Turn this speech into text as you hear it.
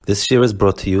This year is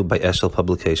brought to you by Eshel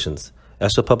Publications.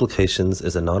 Eshel Publications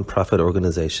is a non-profit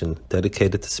organization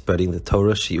dedicated to spreading the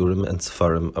Torah, Shiurim, and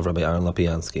Sefarim of Rabbi Aaron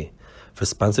Lapiansky. For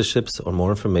sponsorships or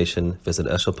more information, visit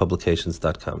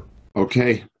eshelpublications.com.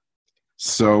 Okay,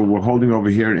 so we're holding over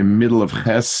here in middle of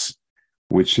Ches,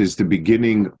 which is the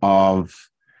beginning of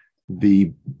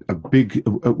in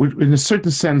a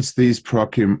certain sense, these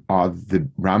prakim are the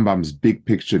Rambam's big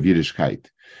picture of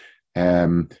Yiddishkeit.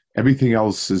 Everything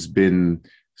else has been,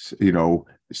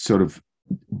 sort of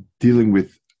dealing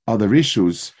with other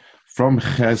issues from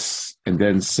Ches and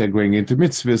then segueing into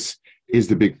mitzvahs is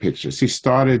the big picture. So he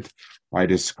started by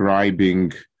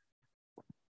describing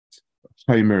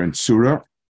Chaimer and Surah,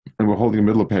 and we're holding the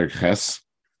middle of Perek Ches.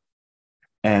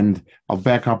 And I'll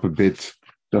back up a bit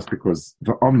just because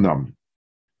the Omnam,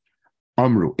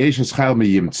 Amru, Eishes Chayil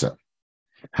Me Yimtza.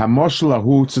 Hamoshel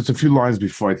Ahu, so it's a few lines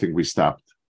before I think we stopped.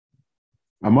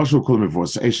 Hamoshel Kol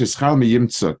Mevos, Eishes Chayil Me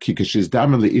Yimtza, Ki Keshiz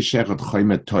Damen Li Ish Echad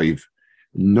Chayme Toiv,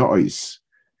 Nois,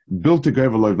 Built to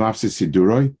Gover Loiv Nafsis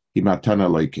Siduroi, Himatana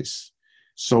Loikis.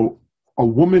 So a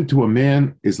woman to a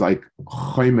man is like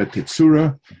Chayme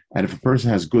Tetzura, and if a person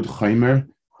has good Chaymer,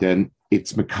 then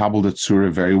it's Mekabel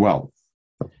Tetzura very well.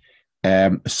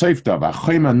 Saif Dava,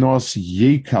 Chayma Nos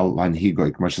Yekal Lan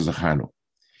Higoik, Moshe Zachanu.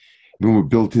 When we're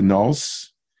built in Nos,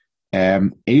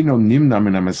 Eino Nimna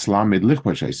Min HaMeslam Ed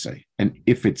Lichbash, I say. And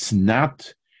if it's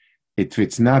not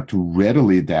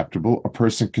readily adaptable, a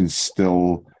person can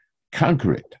still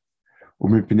conquer it.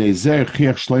 And that's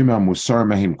why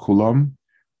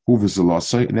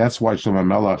Shlomo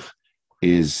Melech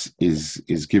is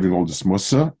giving all this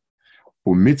musa.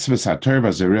 So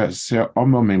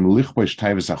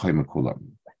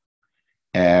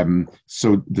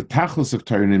the tachlis of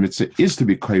Torah and mitzvah is to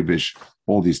be kovish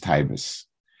all these taivas.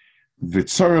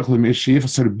 So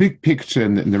the big picture,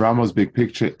 and the Rama's big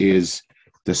picture is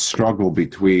the struggle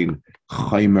between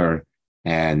chaimer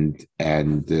and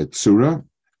tzura,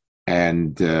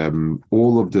 and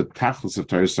all of the tachlis of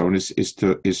Torah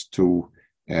is to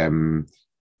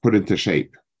put into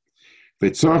shape. A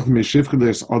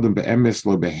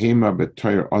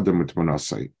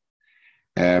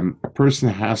person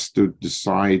has to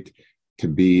decide to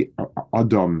be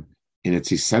Adam in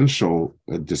its essential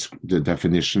the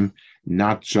definition,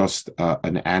 not just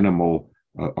an animal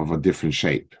of a different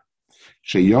shape.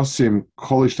 Sheyosim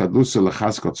kol ishtadlusa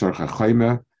lechaskot tzorcha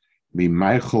chayme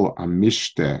mimaychel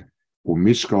amishte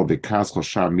umishkal bekas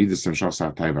choshav midas and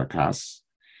shosar taiva kas.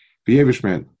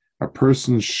 V'yevishman, a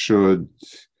person should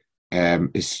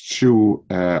eschew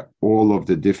all of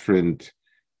the different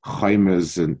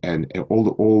chaimas and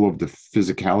all of the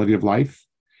physicality of life,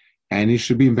 and he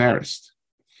should be embarrassed.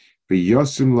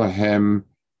 V'yosim lahem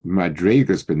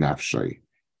madregas benafshay,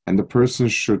 and the person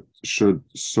should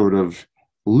sort of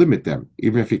limit them,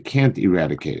 even if he can't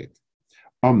eradicate it.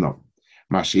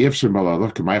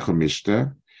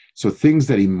 So things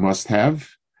that he must have,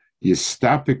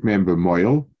 yistapik member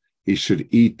moil, he should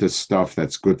eat the stuff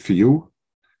that's good for you.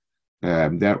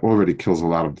 That already kills a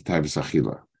lot of the types of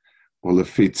achila.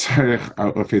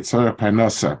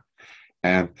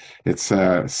 And it's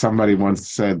somebody once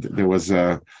said there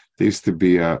used to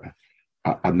be a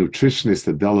nutritionist,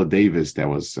 Adela Davis, that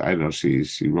was, I don't know, she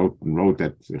wrote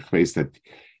that phrase that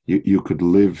you could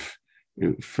live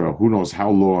for who knows how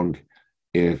long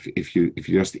if you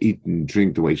just eat and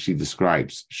drink the way she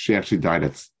describes. She actually died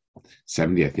at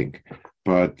 70, I think,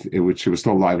 but she was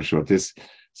still alive when she wrote this.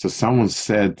 So someone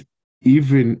said,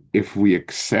 even if we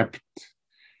accept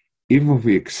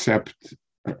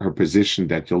her position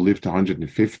that you'll live to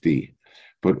 150,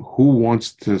 but who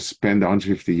wants to spend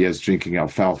 150 years drinking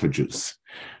alfalfa juice?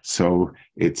 So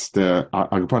it's the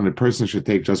person should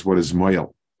take just what is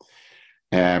moil.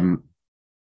 Then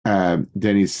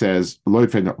he says, and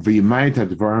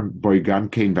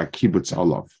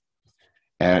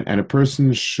a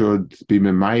person should be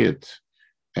memayit,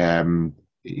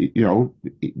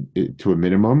 to a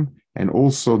minimum, and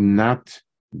also not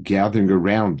gathering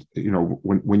around.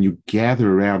 When you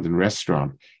gather around in a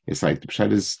restaurant, it's like the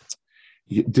pshat is.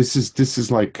 This is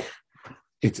like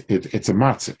it's a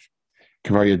matzav.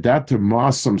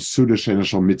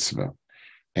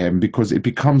 Because it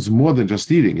becomes more than just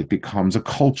eating. It becomes a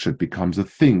culture. It becomes a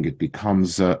thing. It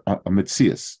becomes a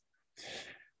metzias.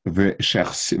 A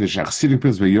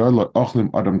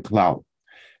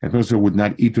person would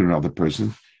not eat with another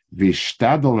person. Where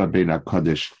Rabbeinu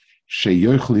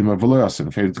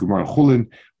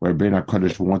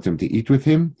HaKadosh wanted him to eat with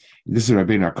him. This is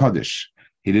Rabbeinu HaKadosh.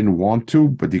 He didn't want to,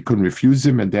 but he couldn't refuse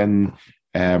him. And then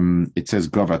it says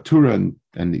Gavatura,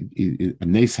 and a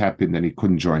nace happened, and he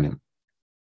couldn't join him.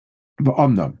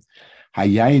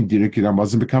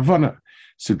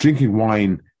 So drinking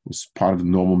wine was part of the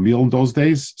normal meal in those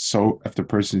days. So if the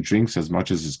person drinks as much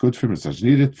as is good for him, as much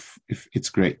needed, if it's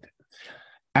great.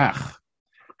 Ach,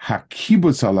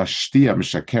 hakibutz ala shtia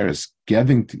mishakeres,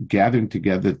 gathering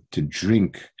together to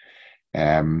drink.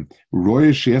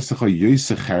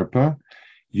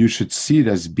 You should see it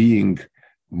as being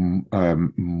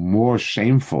more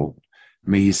shameful.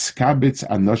 Mehiskabitz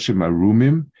anoshim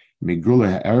arumim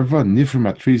megula erva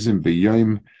nifrim atrizim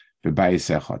beyoim bebayis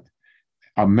echad.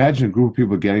 Imagine a group of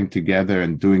people getting together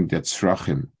and doing that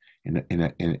tzrachim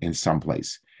in some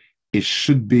place. It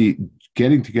should be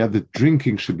getting together,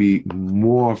 drinking should be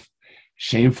more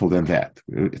shameful than that.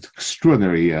 It's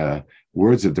extraordinary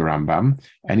words of the Rambam,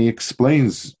 and he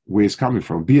explains where he's coming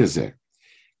from. Biazeh,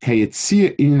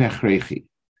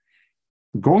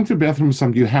 going to the bathroom is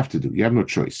something you have to do. You have no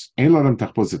choice.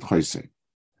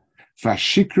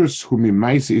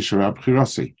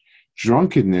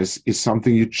 Drunkenness is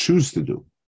something you choose to do.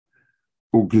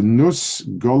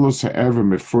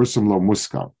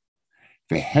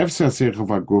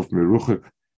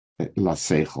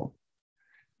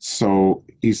 So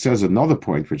he says another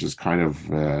point, which is kind of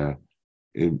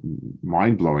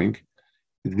mind-blowing.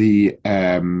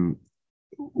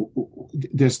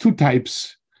 There's two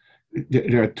types.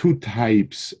 There are two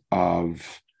types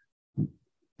of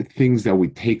things that we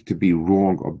take to be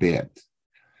wrong or bad.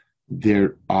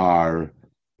 There are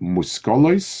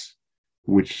muskolos,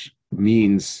 which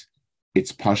means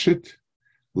it's pashut,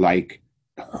 like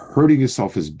hurting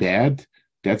yourself is bad.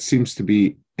 That seems to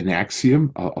be an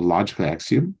axiom, a logical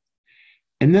axiom.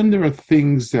 And then there are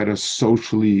things that are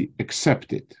socially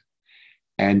accepted.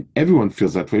 And everyone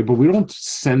feels that way, but we don't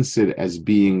sense it as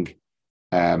being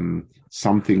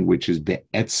something which is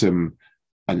be'etzem,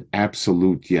 an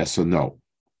absolute yes or no.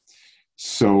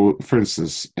 So, for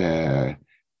instance,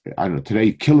 I don't know,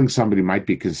 today killing somebody might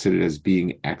be considered as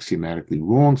being axiomatically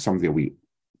wrong, something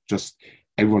that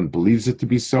everyone believes it to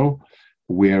be so,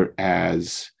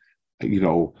 whereas,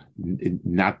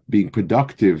 not being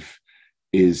productive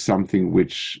is something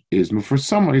which is for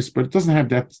some ways, but it doesn't have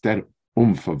that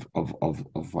oomph of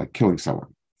like killing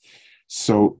someone.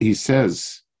 So he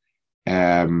says,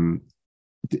 the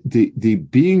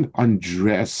being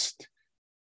undressed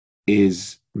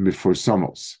is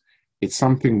miforsamos. It's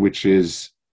something which is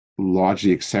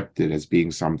largely accepted as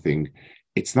being something.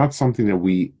 It's not something that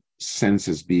we sense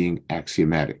as being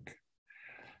axiomatic.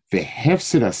 The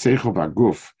hefsed aseichel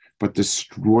v'aguf, but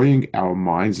destroying our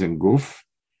minds and guf,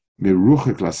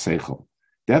 meruchik laseichel.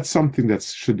 That's something that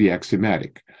should be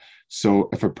axiomatic. So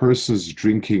if a person's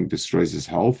drinking destroys his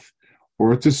health,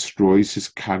 or it destroys his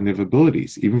cognitive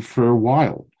abilities, even for a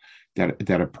while,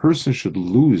 that a person should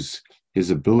lose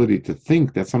his ability to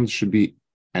think, that something should be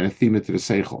anathema to the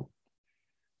seichel.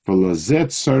 So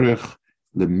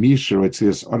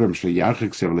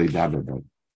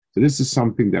this is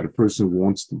something that a person who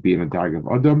wants to be in a dag of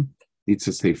Adam needs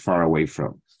to stay far away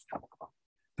from.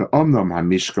 The Omnam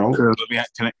HaMishkal.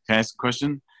 Can I ask a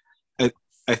question? I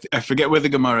forget where the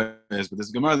Gemara is, but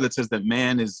there's a Gemara that says that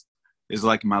man is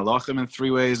like malachim in 3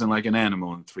 ways and like an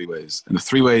animal in 3 ways. And the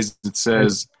 3 ways it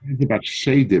says it's about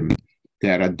shadim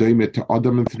that are doimet to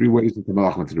Adam in 3 ways and to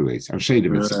malachim in 3 ways. And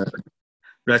shadim is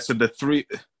right. So the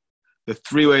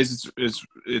three ways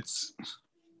it's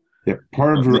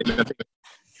part of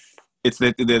it's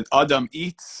that Adam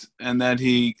eats and that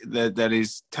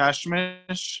he's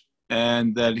tashmish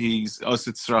and that he's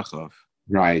osit srachov.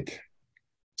 Right.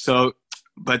 So,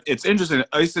 but it's interesting.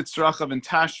 Osit srachov and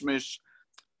tashmish.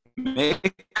 You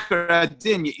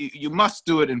must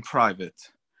do it in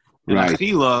private. And right.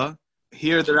 Achila,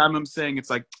 here the Rambam saying it's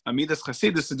like Amidas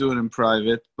Chasidus to do it in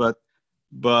private, but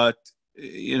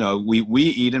we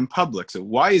eat in public. So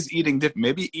why is eating different?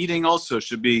 Maybe eating also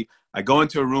should be I go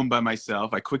into a room by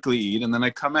myself, I quickly eat, and then I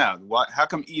come out. How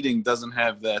come eating doesn't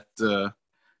have that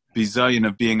bizayon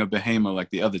of being a behemoth like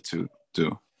the other two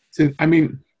do? So, I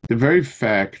mean, the very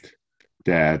fact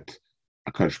that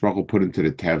HaKadosh Baruch Hu put into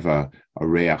the teva a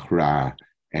reach ra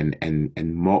and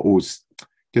ma'us.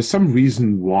 There's some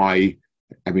reason why.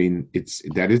 I mean,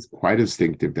 that is quite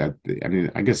instinctive. That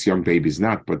I guess young babies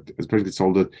not, but as person gets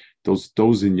older,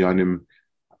 those in yonim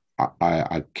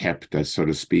are kept, as so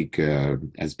to speak,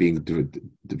 as being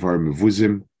devar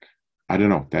mevuzim. I don't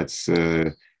know. That's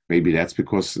maybe that's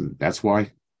because that's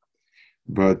why.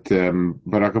 But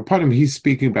Akapanim, he's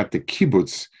speaking about the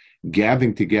kibbutz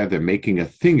gathering together, making a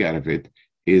thing out of it.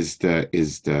 Is the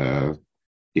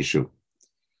issue.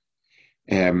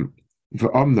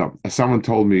 Someone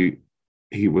told me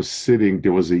he was sitting.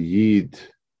 There was a yid,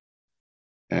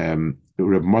 Reb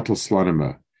Matel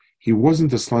Slonimer. He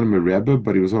wasn't a Slonim Rebbe,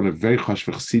 but he was on a very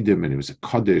chashvach Chassidim, and he was a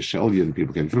Kaddish, Elyon,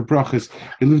 people came for brachas.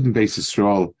 He lived in Beis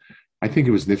Yisrael. I think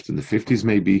it was lived in the 50s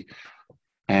maybe.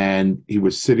 And he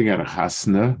was sitting at a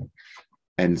chasna,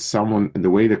 and the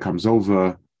waiter comes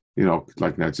over,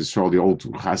 like now it's Yisrael, the old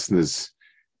chasnas,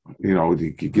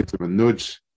 he gives him a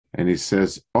nudge, and he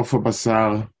says, Ofa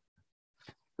Basar.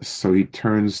 So he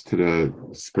turns to the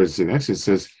person next and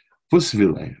says,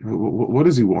 Vusvile, what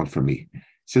does he want from me? He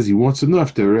says he wants to know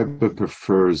if the Rebbe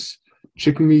prefers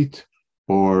chicken meat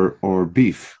or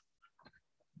beef.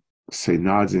 So he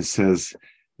nods and says,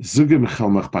 Zugim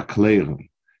chelmach bakleiren.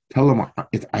 Tell him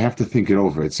I have to think it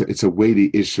over. It's a weighty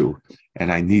issue,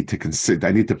 and I need to consider.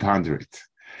 I need to ponder it.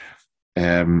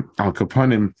 Al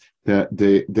Kapanim.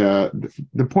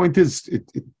 The point is,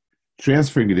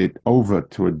 transferring it over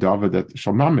to a davar that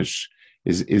shalmamish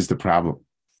is the problem.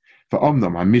 For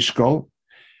omnam hamishkol,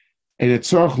 and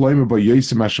it's tzorach loimer by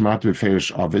yosem hashemat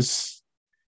beferish avis.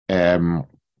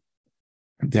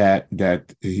 That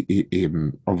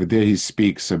over there he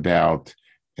speaks about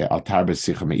al tarba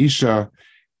sicha meisha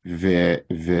ve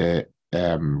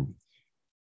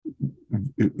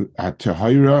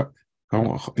atahira. It's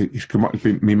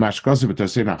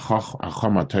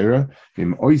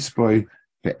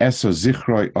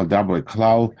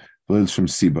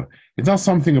not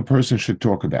something a person should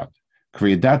talk about.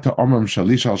 He wasn't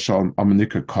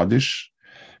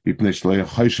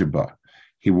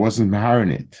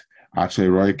maharin it. Actually,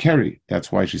 Roy Kerry.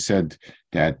 That's why she said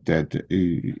that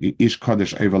Ish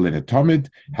Kaddish Evelyn and Tomid.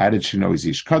 How did she know he's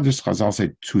Ish Kaddish? Chazal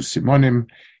said two simonim,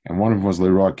 and one of them was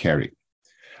Leroy Kerry.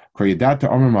 Koyedata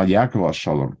Omer Mal Yaakov al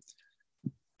Shalom.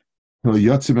 Hil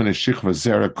Yotzim and Eshich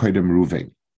Vazera Koydem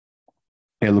Ruvein.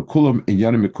 Elukulam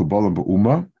Inyanim Mikubolam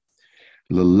Be'uma.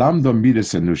 Lelamdom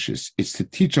Midas Anushis. It's to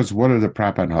teach us what are the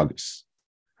proper haggis.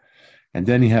 And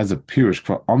then he has a pirush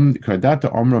for Koyedata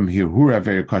Omram Hirhur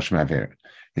Avera Kashim Avera.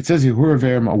 It says Hirhur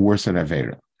Averim are worse than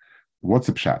Avera. What's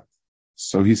the pshat?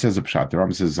 So he says a pshat. The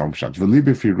Ram says Zom pshat.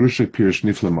 V'libe Firusha Pirush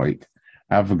Niflemoid.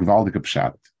 I have a gvaldik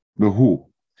pshat. Behu.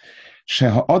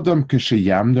 She'ha'odam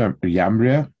k'sheyamre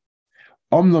yamre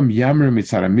omnam yamre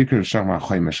mitzara mikra shach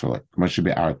ma'choy meshalek k'ma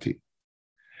shebe'arti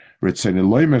ritzoni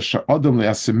loymer she'odam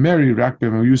le'asemeri rak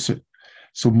b'mayuseh.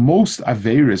 So most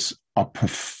averis are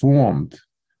performed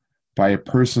by a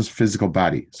person's physical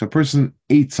body. So a person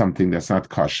ate something that's not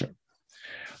kosher.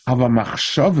 Ava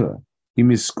machshava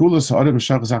imiskulas ha'odam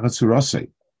shach zachatzurasei.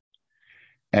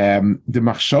 The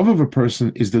machshava of a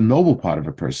person is the noble part of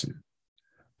a person.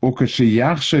 And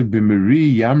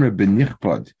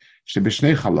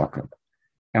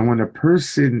when a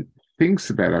person thinks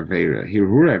about Avera,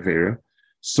 Hirhur Avera,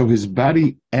 so his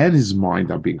body and his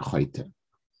mind are being chayta.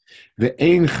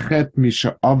 Ve'ein chet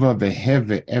misha'ava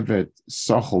ve'heve evet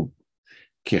sochel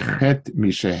kechet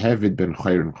mishahevet ben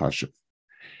chayrin chashav.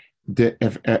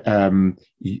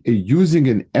 Using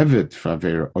an evet for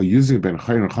Avera or using ben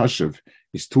chayrin chashav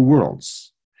is two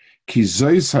worlds. Ki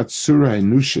zois hatzura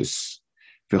enushis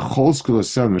so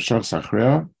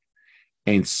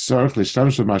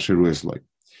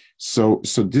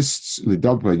this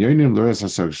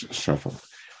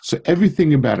so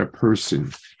everything about a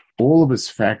person, all of his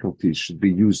faculties should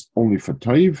be used only for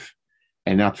toiv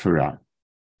and not for ra.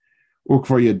 And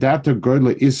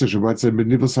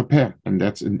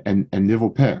that's and nivel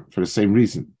peh for the same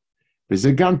reason. This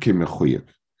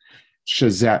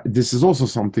is also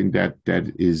something that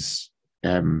is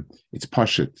it's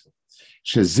pashut.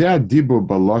 The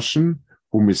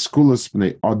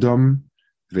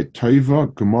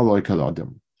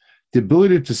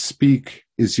ability to speak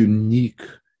is unique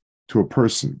to a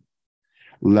person.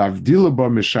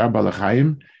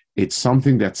 It's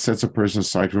something that sets a person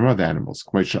aside from other animals.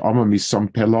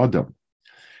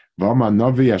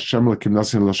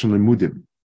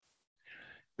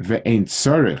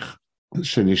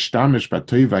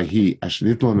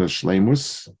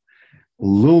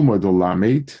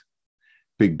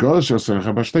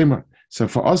 So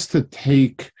for us to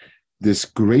take this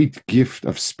great gift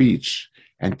of speech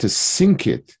and to sink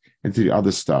it into the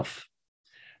other stuff,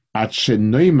 to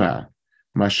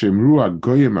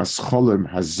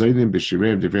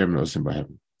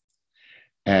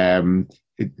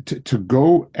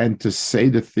go and to say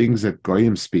the things that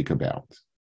Goyim speak about.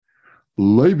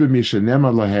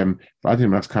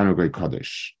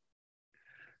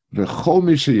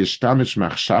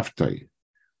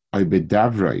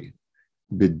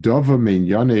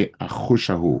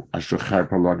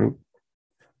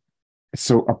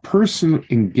 So a person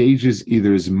engages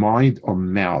either his mind or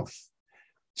mouth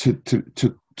to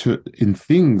in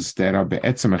things that are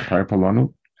be'etzem echar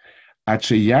palanu, at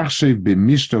sheyachshev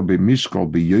b'mishto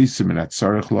b'mishkol b'yosim and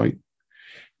atzarech loy,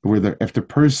 if the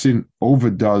person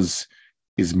overdoes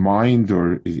his mind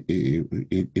or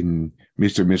in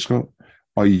Mr. Mishkal,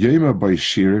 or Yoma by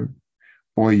Shirim,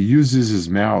 or he uses his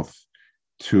mouth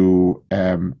to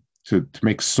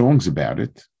make songs about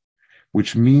it,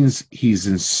 which means he's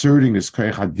inserting his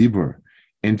Koyach HaDibur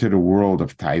into the world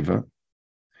of Taiva.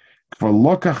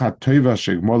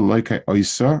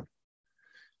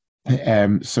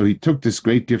 So he took this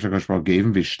great gift that Hashem gave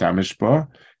him,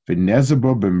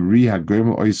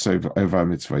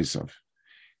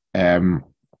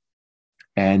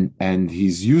 and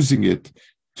he's using it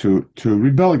to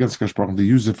rebel against Hashem, to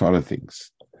use it for other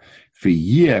things.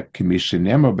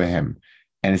 And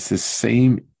it's the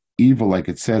same evil, like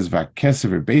it says, I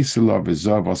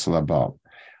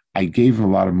gave him a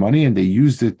lot of money, and they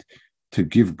used it to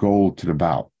give gold to the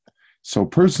Baal. So a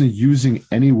person using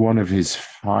any one of his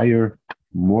higher,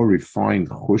 more refined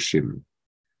chushim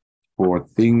for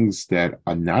things that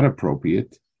are not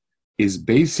appropriate is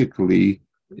basically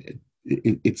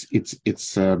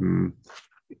it's a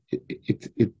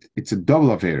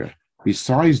double affair.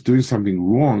 Besides doing something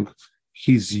wrong,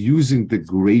 he's using the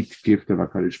great gift of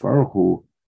HaKadosh Baruch Hu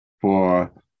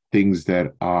for things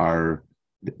that are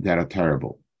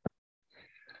terrible.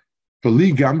 So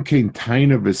he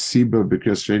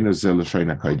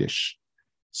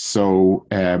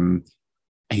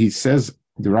says,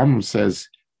 the Rambam says,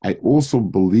 I also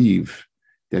believe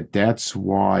that that's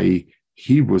why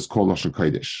he was called Lashon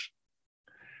Kodesh.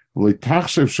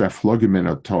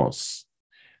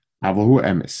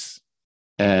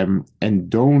 And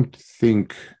don't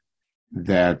think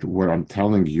that what I'm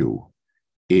telling you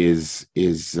is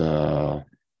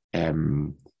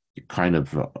kind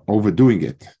of overdoing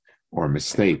it or a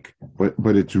mistake,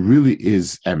 but it really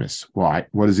is emes. Why?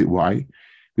 What is it? Why?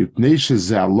 There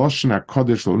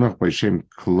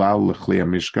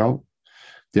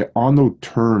are no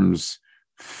terms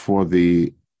for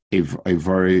the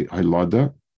Ivari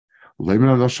Hailada, Leimin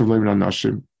Anashim, Leimin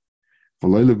Anashim,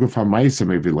 V'Leila Guf HaMaisa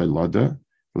Mevi Leilada,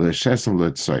 V'Leishesam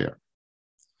Leitzoya.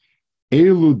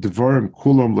 Elu Dvarim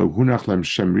Kulam Lehunach Lem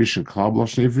Shem Rishon Klal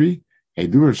B'Lashon Ivri,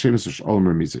 Eidur Shemes Ush Olam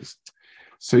Remizes.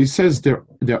 So he says there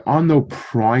are no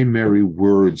primary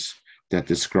words that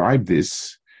describe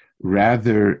this,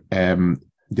 rather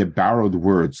the borrowed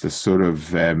words, the sort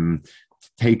of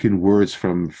taken words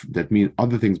from that mean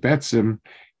other things, betzim,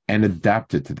 and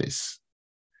adapted to this.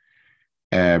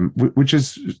 Which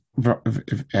is so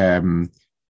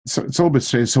it's a little bit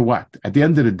strange. So what? At the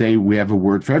end of the day, we have a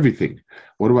word for everything.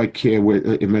 What do I care? I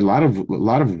mean, a lot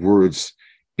of words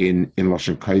in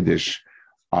Lashon Kodesh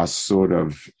are sort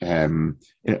of on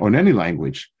any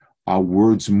language, our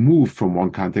words move from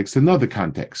one context to another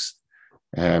context.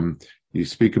 You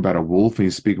speak about a wolf, and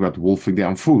you speak about wolfing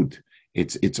down food.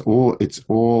 It's all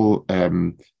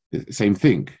the same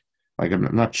thing. Like,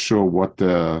 I'm not sure what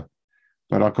the,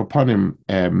 but Akapanim,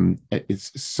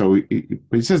 it's so.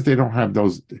 But he says they don't have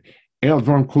those.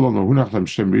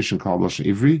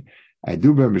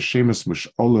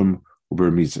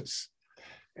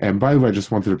 And by the way, I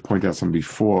just wanted to point out something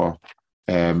before.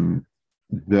 When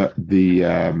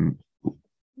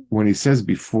he says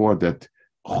before that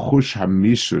chush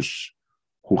hamishush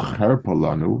hu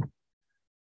cherpolanu,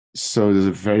 so there's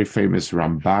a very famous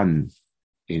Ramban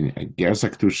in Gersa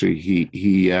Kedusha.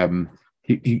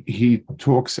 He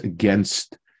talks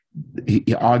against.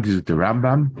 He argues with the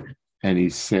Rambam, and he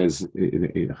says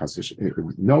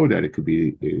no, that it could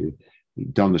be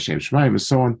done l'shem shemaim and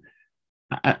so on.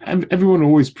 Everyone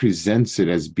always presents it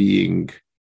as being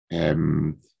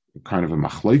kind of a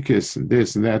machlokes and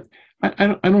this and that. I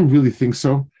don't really think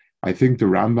so. I think the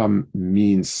Rambam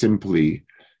means simply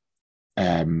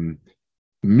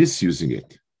misusing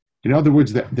it. In other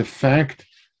words, the fact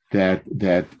that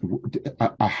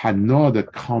a hana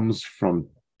that comes from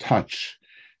touch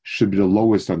should be the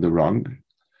lowest on the rung.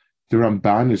 The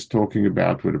Ramban is talking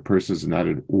about where the person is not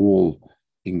at all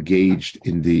engaged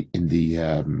in the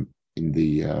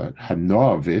hana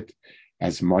of it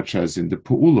as much as in the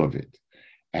pu'ul of it,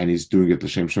 and he's doing it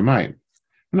l'shem shemayim.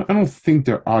 I don't think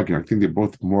they're arguing. I think they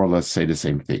both more or less say the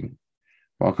same thing.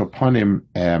 Upon him,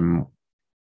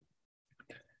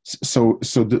 so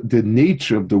the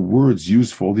nature of the words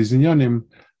used for all these inyanim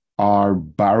are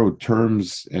borrowed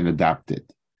terms and adapted.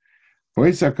 And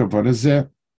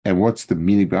what's the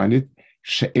meaning behind it?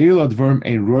 She'el advarim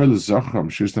ein roy l'zachram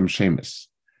shustam shemes.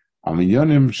 Al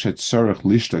inyanim shetzorach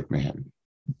lishtok mehem.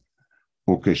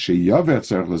 Ukesheyavet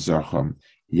tzorach l'zachram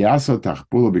yasal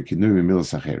tachpula b'kinui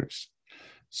mimilas acheres.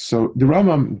 So the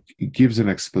Rambam gives an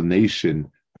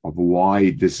explanation of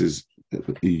why this is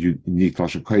unique to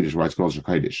Lashon Kodesh, why it's called Lashon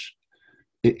Kodesh.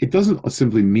 It doesn't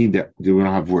simply mean that we don't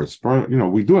have words.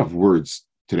 We do have words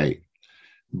today.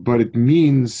 But it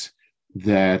means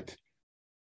that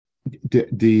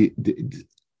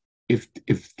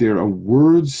if there are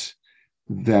words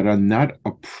that are not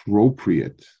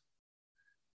appropriate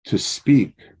to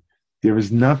speak, there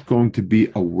is not going to be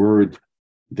a word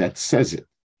that says it.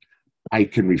 I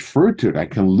can refer to it, I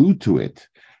can allude to it,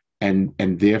 and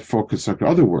therefore construct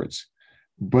other words.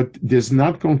 But there's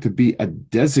not going to be a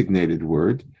designated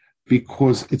word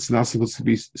because it's not supposed to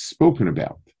be spoken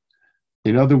about.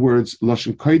 In other words,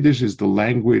 Lashon Kodesh is the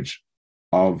language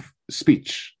of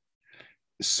speech.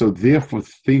 So therefore,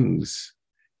 things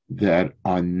that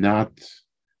are not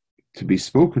to be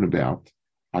spoken about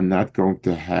are not going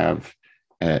to have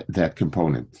that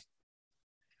component.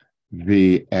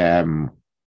 And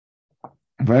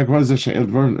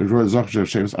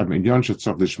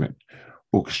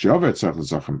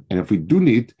if we do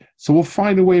need, so we'll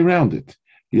find a way around it.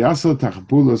 And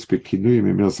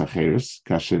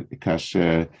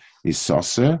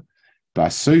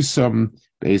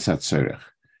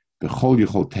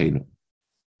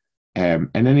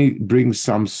then he brings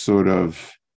some sort of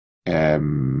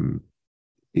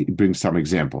he brings some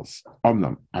examples.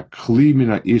 Omnam akli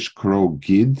mina ish kro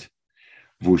gid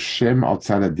v'shem al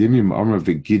tzadadimim omer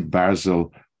v'gid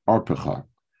barzel arpecha.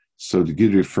 So the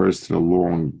gid refers to the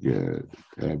long,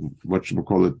 what should we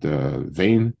call it,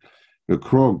 vein. The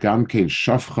kro gamkein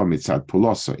shafcha mitzad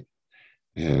pulosai.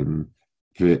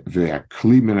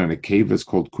 Ve'akli mina nekeva is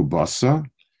called kubasa.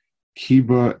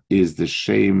 Kiba is the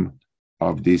shame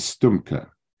of the stumka.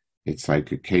 It's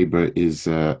like a keba is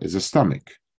a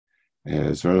stomach.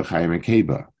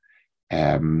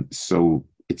 So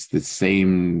it's the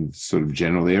same sort of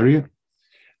general area.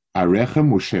 So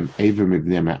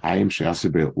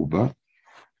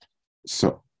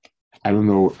I don't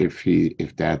know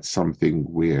if that's something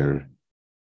where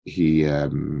he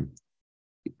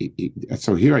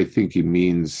so here I think he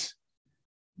means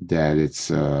that it's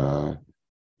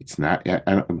not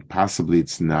possibly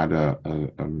it's not a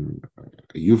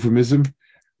euphemism.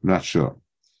 I'm not sure.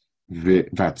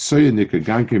 That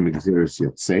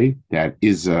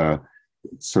is a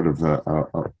sort of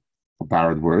a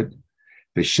borrowed word.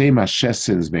 V'shem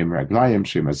hashesins me'meraglayim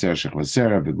shem azer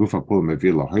shechlazera v'gufa pul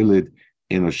mevil lahoilid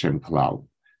eno shem klal.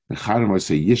 V'chadim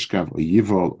say yishkav or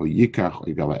yivol or yikach or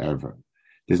yigala erva.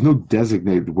 There's no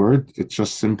designated word. It's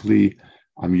just simply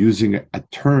I'm using a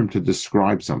term to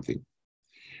describe something.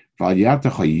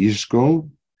 V'alyatach yishgol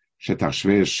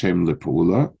shetachshvei shem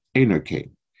lepuula eno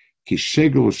kein. Ki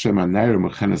shegel shem anayra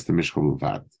mechenes the mishkol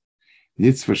uvad.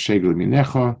 Nitzva shegel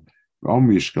minecha v'om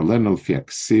yishgalenu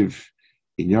fiaksiv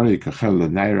inyoni kachel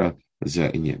lenayra ze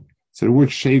inyan. So the word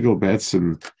shegel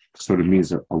betzim sort of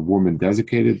means a woman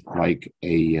designated, like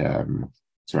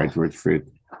it's the right word for it,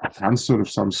 a consort of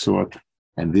some sort,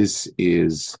 and this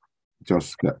is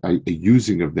just a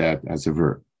using of that as a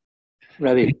verb.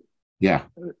 Rabbi. Yeah.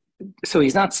 So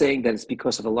he's not saying that it's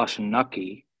because of the lashon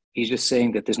naki. He's just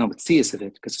saying that there's no mitzias of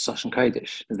it because it's lashon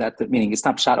kodesh. Is that the meaning? It's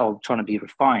not pshat all trying to be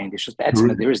refined. It's just the etzem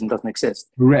that there isn't, doesn't exist.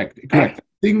 Correct.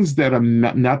 Things that are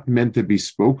not meant to be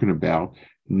spoken about,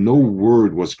 no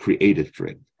word was created for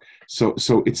it. So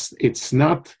it's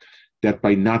not that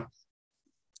by not.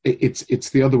 It's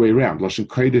the other way around. Lashon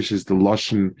kodesh is the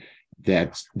lashon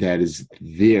that is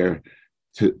there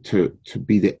to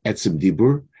be the etzem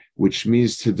dibur, which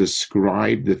means to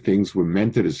describe the things we're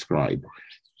meant to describe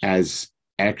as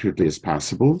accurately as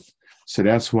possible. So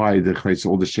that's why all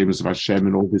the shemis of Hashem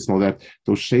and all this and all that,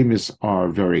 those shemis are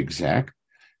very exact.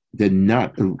 We're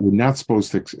not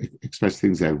supposed to express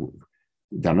things that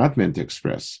they're not meant to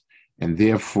express. And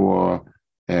therefore,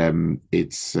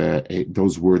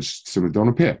 those words simply don't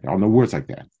appear. There are no words like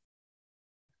that.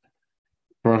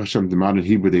 Baruch Hashem, the modern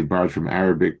Hebrew they borrowed from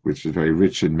Arabic, which is very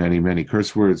rich in many, many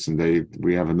curse words, and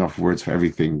we have enough words for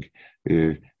everything.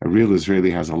 A real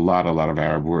Israeli has a lot of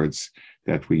Arab words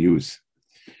that we use.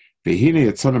 Vehine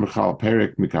yetzona mechal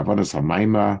perek mikavanas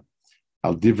hamayma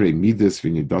al divrei midas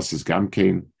v'nidasis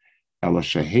gamkein el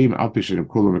shehem al pishenim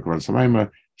kulam mikavanas hamayma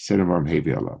senavarm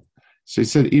hevi alav. So he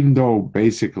said, even though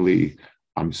basically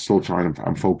I'm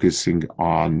focusing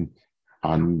on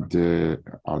the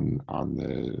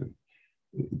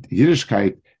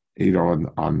Yiddishkeit,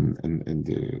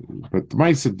 but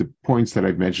the points that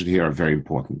I've mentioned here are very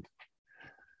important.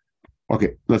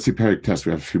 Okay, let's see Perek Test.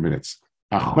 We have a few minutes.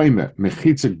 Chomer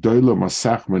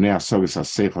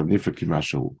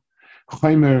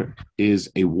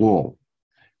is a wall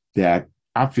that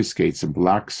obfuscates and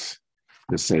blocks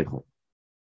the seichel.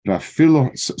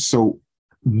 So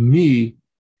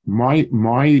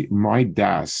my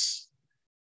das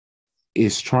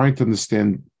is trying to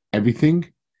understand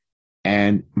everything,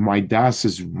 and my das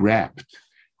is wrapped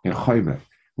in chomer.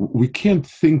 we can't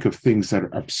think of things that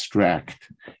are abstract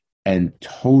and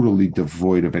totally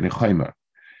devoid of any chayma.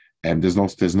 And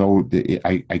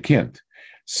I can't.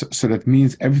 So that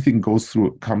means everything comes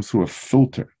through a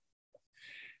filter.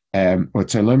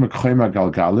 What's a lemer chayma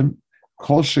galgalim?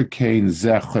 Kol shekain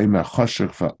zeh chayma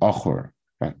choshech v'achor.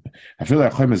 I feel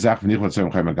like chayma zach v'nich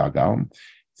v'tzayim chayma galgalim.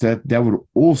 That would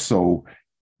also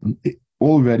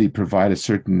already provide a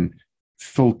certain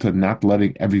filter, not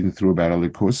letting everything through about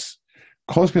alikus.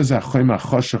 Kol shekain zeh chayma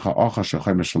choshech v'achor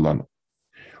shechayma shalanu.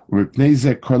 U'mipnei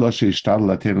zeh kol she'ishtadel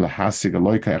laten lahasig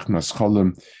aloika ech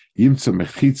nascholim yimtzu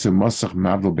mechitzu mosach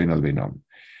mavlo bein al beinam.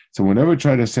 So whenever we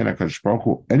try to say HaKadosh Baruch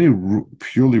Hu, any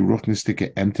purely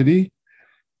ruchnistic entity,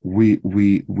 we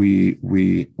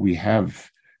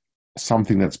have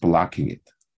something that's blocking it.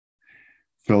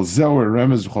 So all the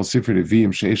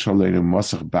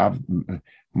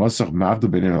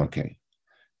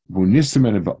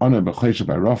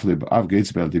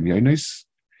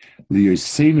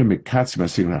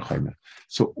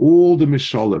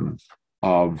mishalim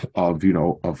of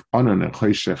Anan and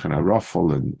Choshech and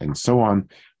Arafel and so on,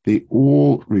 they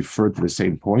all refer to the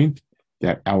same point,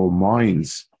 that our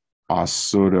minds are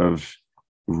sort of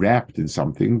wrapped in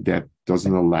something that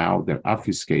doesn't allow, that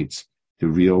obfuscates the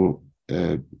real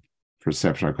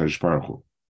perception of HaKadosh Baruch Hu.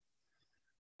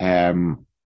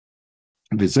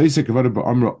 When it says that Anan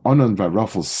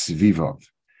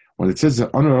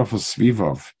Rafel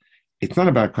Svivav, it's not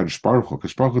about HaKadosh Baruch Hu.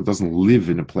 HaKadosh Baruch Hu doesn't live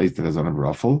in a place that has Anan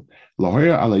Rafel.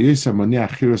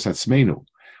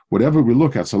 Whatever we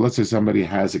look at, so let's say somebody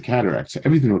has a cataract, so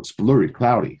everything looks blurry,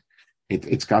 cloudy.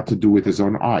 It's got to do with his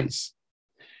own eyes.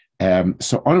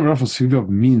 So Anan Rafel Svivav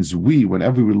means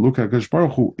whenever we look at HaKadosh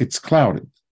Baruch Hu, it's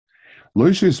clouded.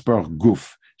 HaKadosh Baruch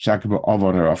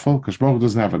Hu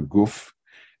doesn't have a guf.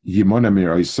 Yimona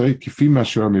Miraisai, Kifi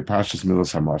Mashur Mipashas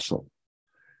Milas Hamashal.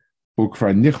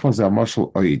 Ukra Nichvaz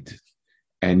Hamashal Oid.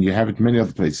 And you have it many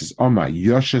other places. Oma,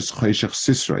 Yoshes Choshech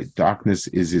Sisrei. Darkness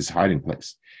is his hiding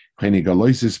place. Cheni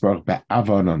Galoisis Baruch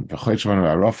Be'avanon, V'choshvan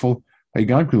V'arafel,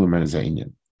 V'yigan Kulumen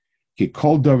Zainyan. Ki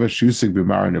Kol Dova Shusik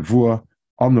B'mara Nevua,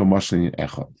 Omno Moshlin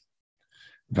Echad.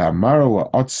 V'amara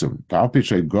Wa'otzum,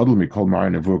 V'alpishay Godel Mikol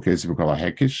Mara Nevua Kesi B'kol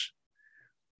HaHekish,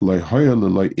 Loi Hoya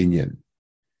L'loi Inyan.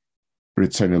 So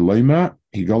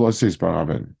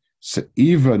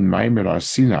even Maimed Ar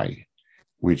Sinai,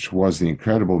 which was the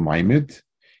incredible Maimed,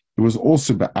 it was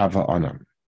also Ba'ava Anam.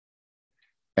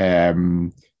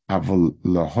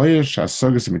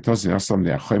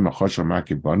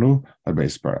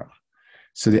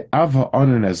 So the Ava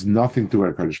Anan has nothing to do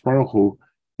with HaKadosh Baruch Hu.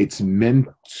 It's meant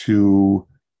to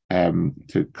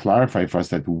clarify for us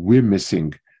that we're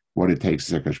missing what it takes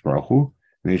to HaKadosh Baruch Hu.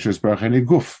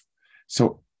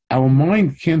 So our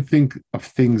mind can't think of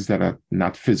things that are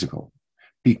not physical.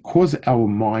 Because our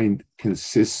mind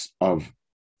consists of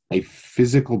a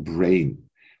physical brain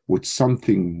with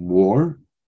something more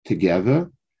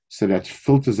together, so that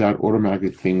filters out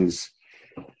automatically things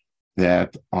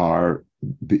that are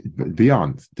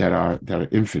beyond, that are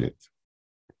infinite.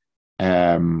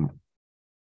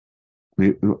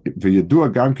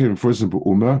 V'yadua gam ken enforcing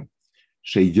b'uma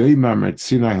sheyoyma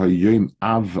mertzinai hayoyim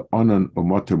av onan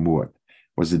umoter muad.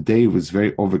 Was a day was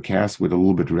very overcast with a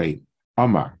little bit of rain.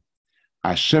 Amar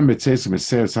Hashem b'tzeis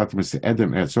m'seir satam m'se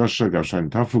Edom etzosha gam shayin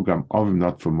tafu gam ovim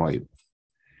not for moed.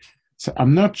 So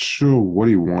I'm not sure what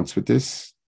he wants with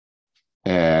this.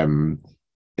 They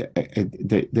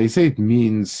say it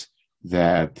means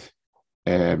that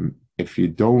if you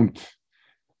don't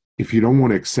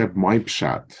want to accept my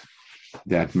pshat,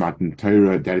 that Matan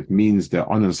Torah, that it means the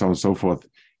honor and so on and so forth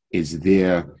is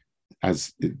there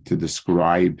as to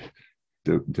describe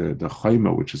the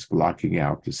chayma, which is blocking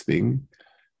out this thing.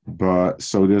 But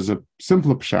so there's a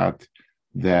simpler pshat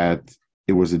that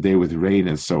it was a day with rain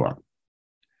and so on,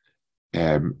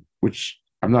 which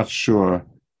I'm not sure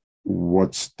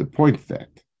what's the point that.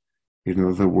 In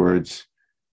other words,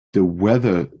 the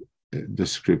weather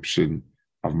description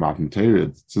of Matan Torah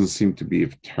doesn't seem to be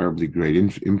of terribly great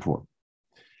import.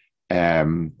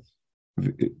 V'tia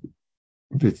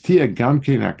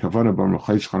gamkein hakavana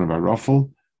b'machaysh chana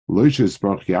v'rafel loisha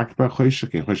isbarach yakbar choysha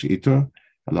kechosh ito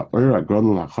ala oir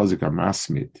agodol hachazik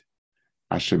hamasmid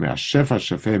asher me'ashef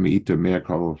hashafeh me'ito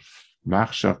me'akol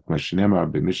machshach mashnema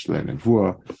b'mishle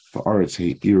nevua v'aretz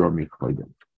he'iro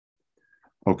michoydem.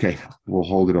 Okay, we'll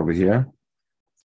hold it over here.